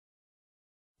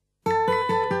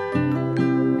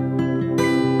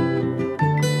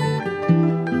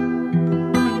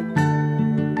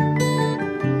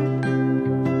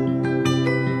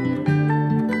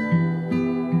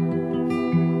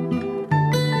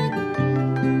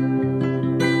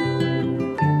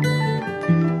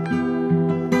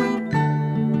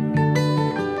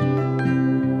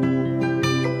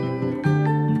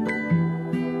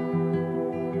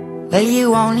Well,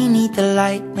 you only need the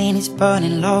light when it's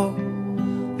burning low.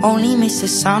 Only miss the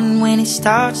sun when it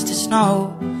starts to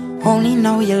snow. Only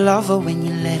know you love her when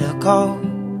you let her go.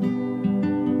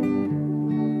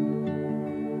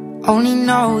 Only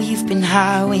know you've been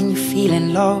high when you're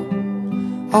feeling low.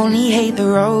 Only hate the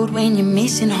road when you're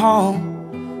missing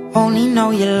home. Only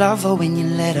know you love her when you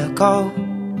let her go.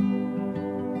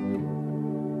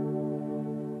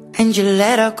 And you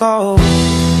let her go.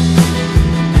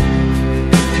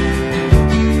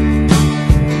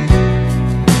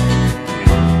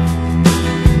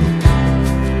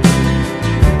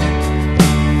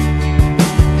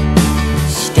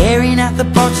 Staring at the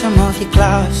bottom of your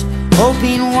glass,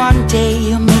 hoping one day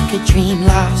you'll make a dream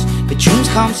last. But dreams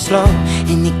come slow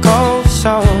and they go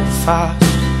so fast.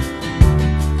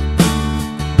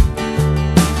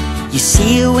 You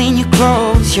see it when you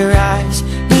close your eyes.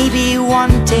 Maybe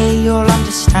one day you'll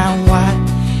understand why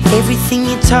everything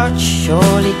you touch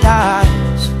surely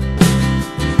dies.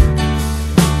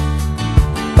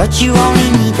 But you only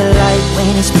need the light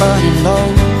when it's burning low.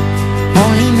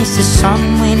 Only miss the sun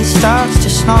when it starts to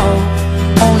snow.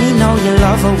 Only know you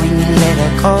love her when you let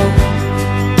her go.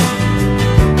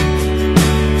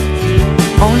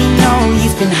 Only know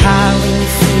you've been high when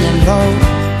you're feeling low.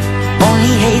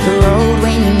 Only hate the road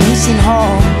when you're missing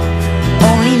home.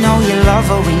 Only know you love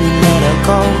her when you let her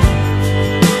go.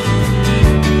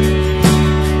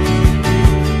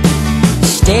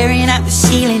 Staring at the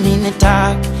ceiling in the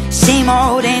dark, same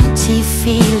old empty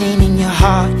feeling in your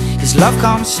heart. 'Cause love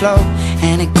comes slow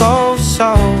and it goes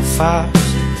so fast.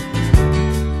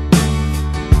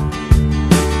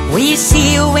 Well, you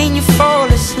see it when you fall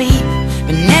asleep,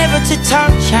 but never to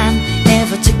touch and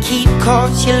never to keep.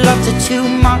 'Cause you loved her too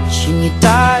much and you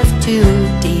dive too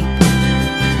deep.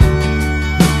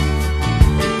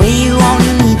 Well, you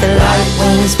only need the light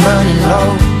when it's burning low.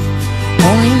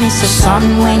 Only miss the sun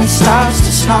when it starts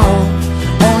to snow.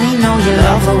 Only know you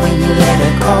love her when you let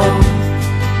her go.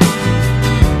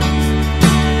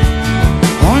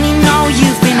 Only know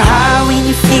you've been high when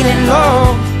you're feeling low.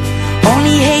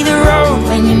 Only hate the road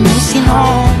when you're missing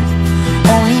home.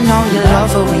 Only know you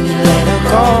love her when you let her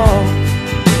go.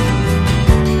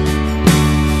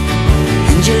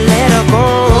 And you let her go.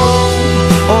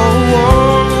 Oh, oh,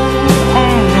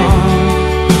 oh, oh.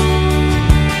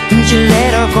 And you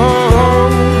let her go.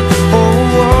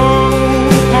 Oh,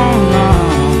 oh, oh, oh.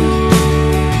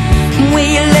 Will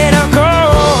you let her go?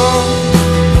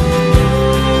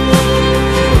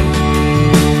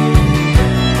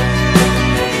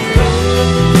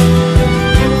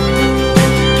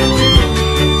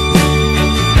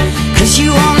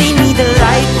 You only need the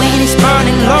light when it's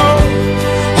burning low.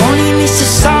 Only miss the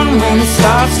sun when it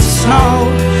starts to snow.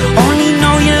 Only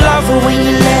know you love her when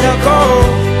you let her go.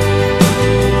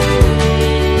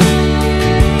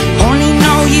 Only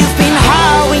know you've been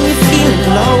high when you're feeling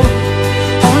low.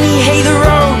 Only hate the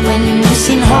road when you're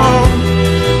missing home.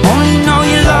 Only know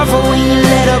you love her when you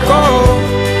let her go.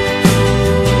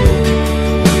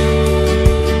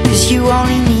 'Cause you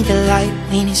only need the light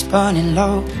when it's burning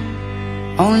low.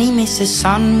 Only miss the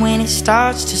sun when it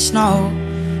starts to snow.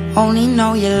 Only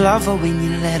know you love her when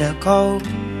you let her go.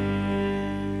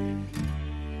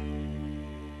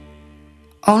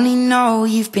 Only know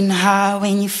you've been high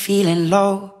when you're feeling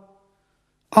low.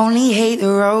 Only hate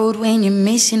the road when you're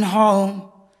missing home.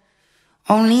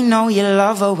 Only know you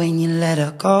love her when you let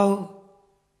her go.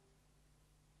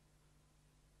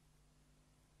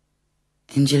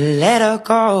 And you let her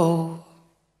go.